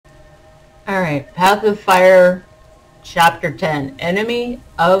Alright, Path of Fire, Chapter 10, Enemy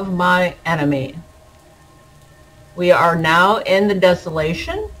of My Enemy. We are now in the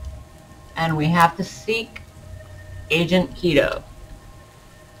Desolation, and we have to seek Agent Keto.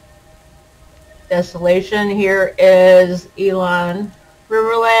 Desolation here is Elon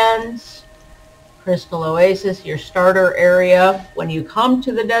Riverlands, Crystal Oasis, your starter area. When you come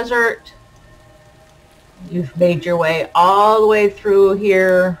to the desert, you've made your way all the way through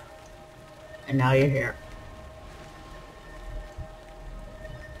here, and now you're here.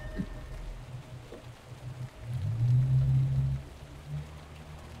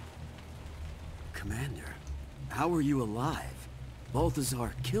 Commander, how are you alive?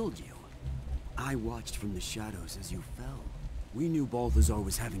 Balthazar killed you. I watched from the shadows as you fell. We knew Balthazar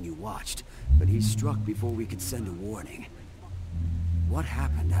was having you watched, but he struck before we could send a warning. What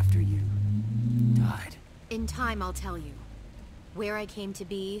happened after you died? In time, I'll tell you. Where I came to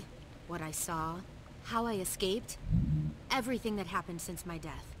be, what I saw, how I escaped, everything that happened since my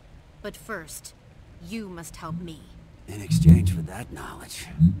death. But first, you must help me. In exchange for that knowledge,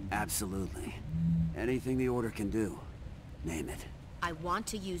 absolutely. Anything the Order can do, name it. I want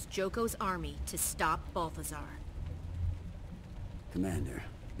to use Joko's army to stop Balthazar. Commander,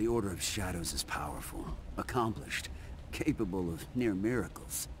 the Order of Shadows is powerful, accomplished, capable of near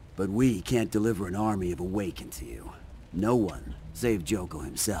miracles. But we can't deliver an army of Awakened to you. No one, save Joko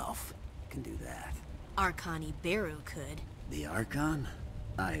himself, can do that. Archon Iberu could. The Archon?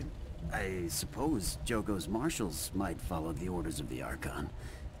 I suppose Joko's marshals might follow the orders of the Archon,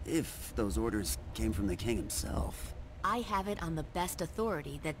 if those orders came from the king himself. I have it on the best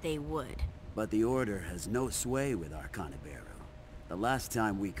authority that they would. But the Order has no sway with Archon Iberu. The last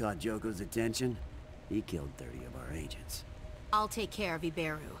time we caught Joko's attention, he killed 30 of our agents. I'll take care of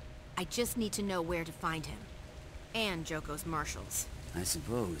Iberu. I just need to know where to find him. And Joko's marshals. I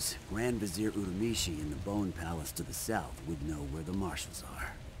suppose Grand Vizier Uramishi in the Bone Palace to the south would know where the marshals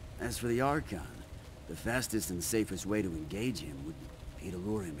are. As for the Archon, the fastest and safest way to engage him would be to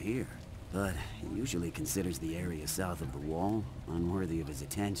lure him here. But he usually considers the area south of the wall unworthy of his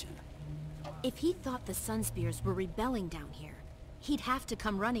attention. If he thought the Sunspears were rebelling down here, he'd have to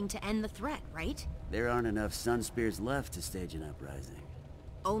come running to end the threat, right? There aren't enough Sunspears left to stage an uprising.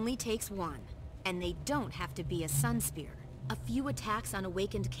 Only takes one, and they don't have to be a Sunspear. A few attacks on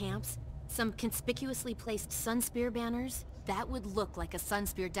Awakened camps, some conspicuously placed Sunspear banners, that would look like a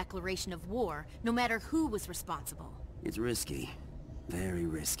Sunspear declaration of war, no matter who was responsible. It's risky. Very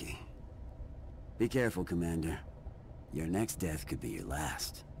risky. Be careful, Commander. Your next death could be your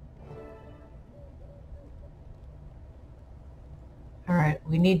last. Alright,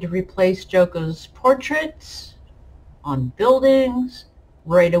 we need to replace Joko's portraits on buildings,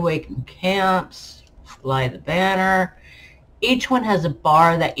 raid Awakened camps, fly the banner. Each one has a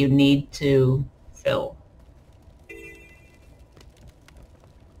bar that you need to fill.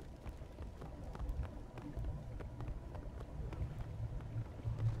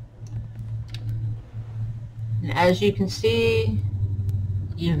 And as you can see,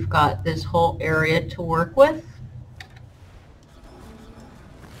 you've got this whole area to work with.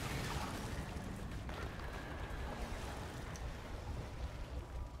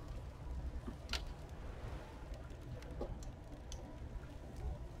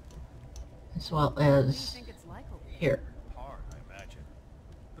 As well as here. Hard, I imagine.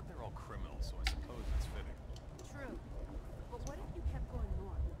 But they're all criminals, so I suppose it's fitting. True. But what if you kept going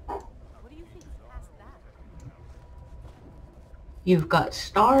north? What do you think is past that? You've got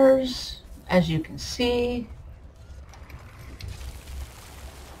stars, as you can see.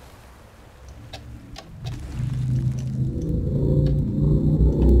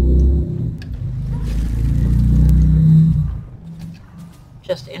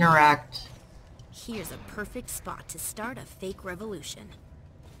 Just interact. Here's a perfect spot to start a fake revolution.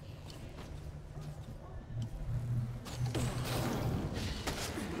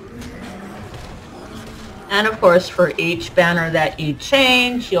 And of course, for each banner that you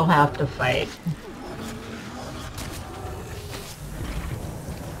change, you'll have to fight.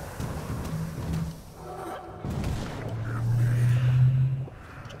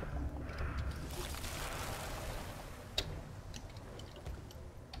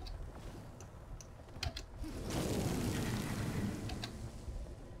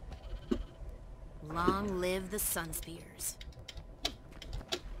 Long live the Sunspears.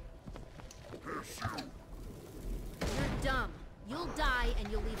 You're dumb. You'll die and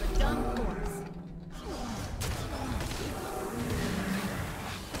you'll leave a dumb corpse.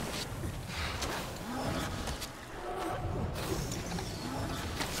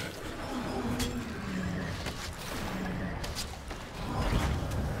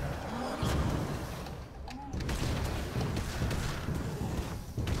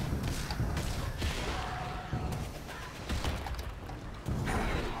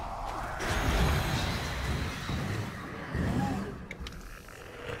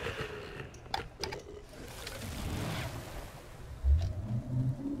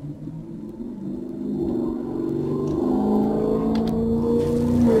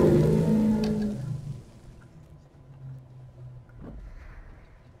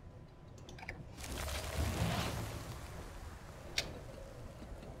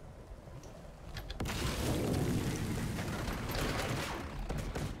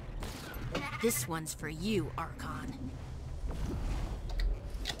 This one's for you, Archon.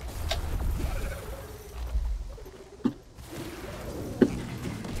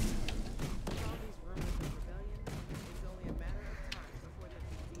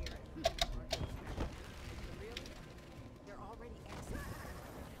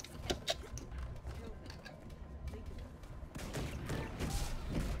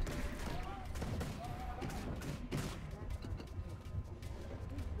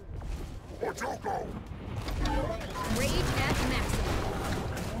 Rage at maximum.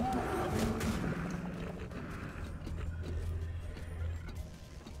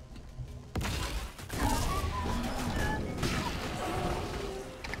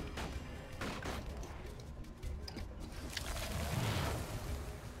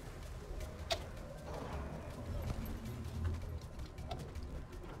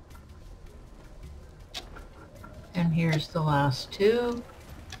 And here's the last two.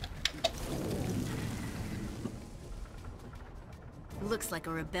 Looks like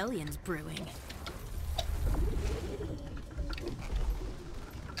a rebellion's brewing.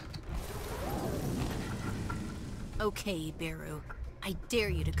 Okay, Beru. I dare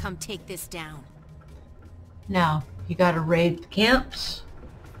you to come take this down. Now, you gotta raid the camps.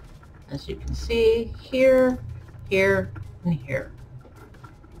 As you can see, here, here, and here.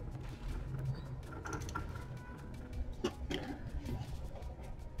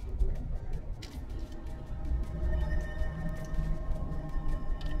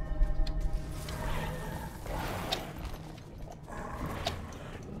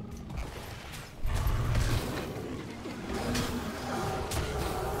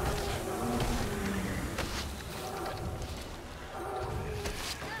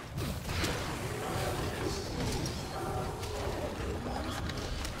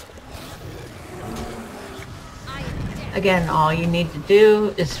 Again, all you need to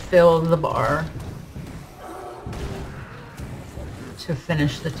do is fill the bar to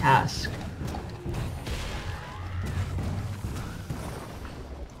finish the task.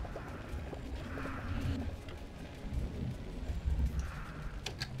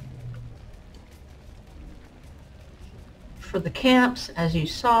 For the camps, as you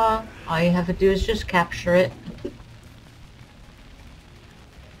saw, all you have to do is just capture it.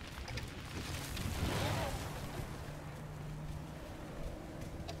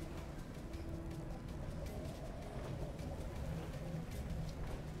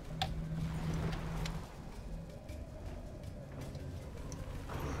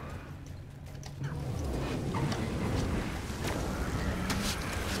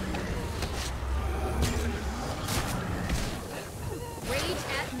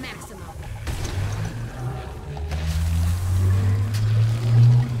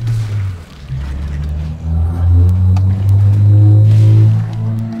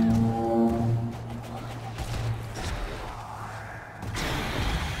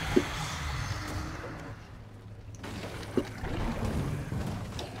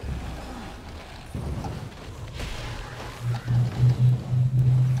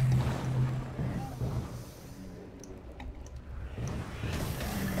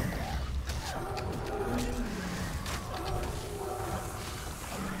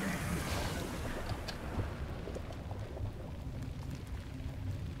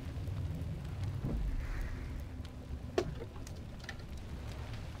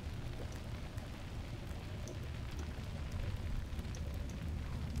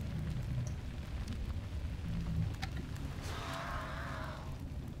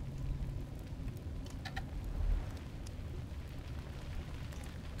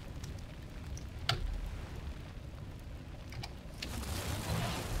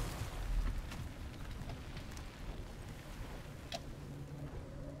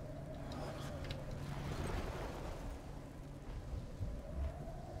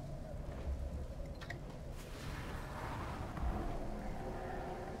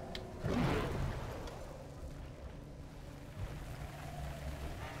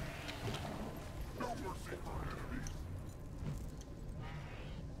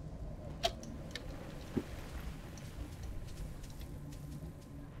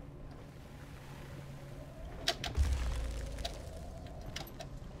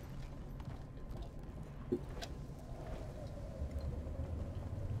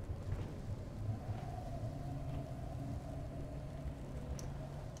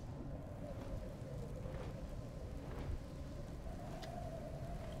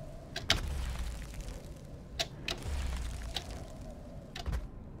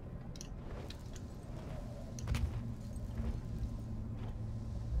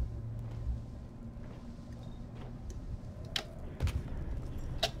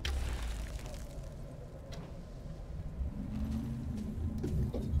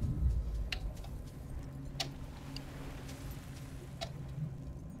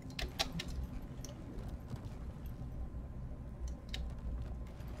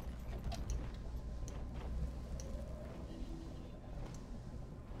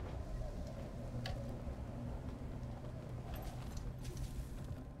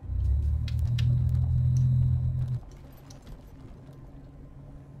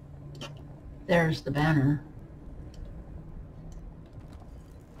 There's the banner.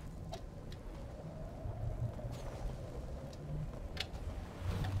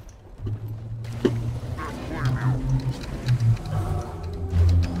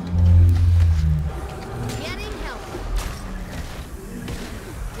 Getting help.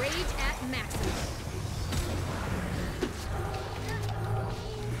 Rage at maximum.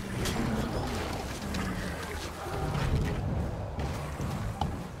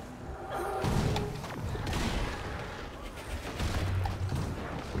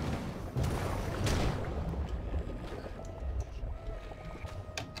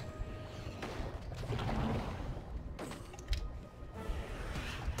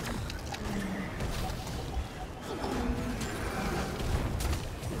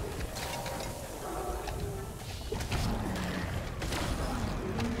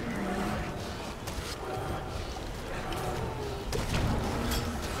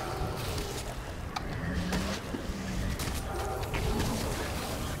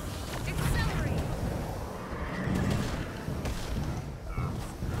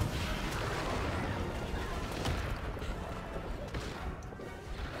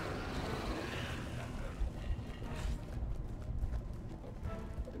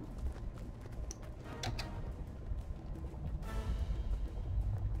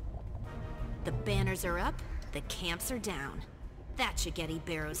 The banners are up, the camps are down. That should get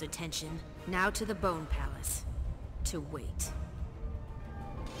Ibarro's attention. Now to the Bone Palace. To wait.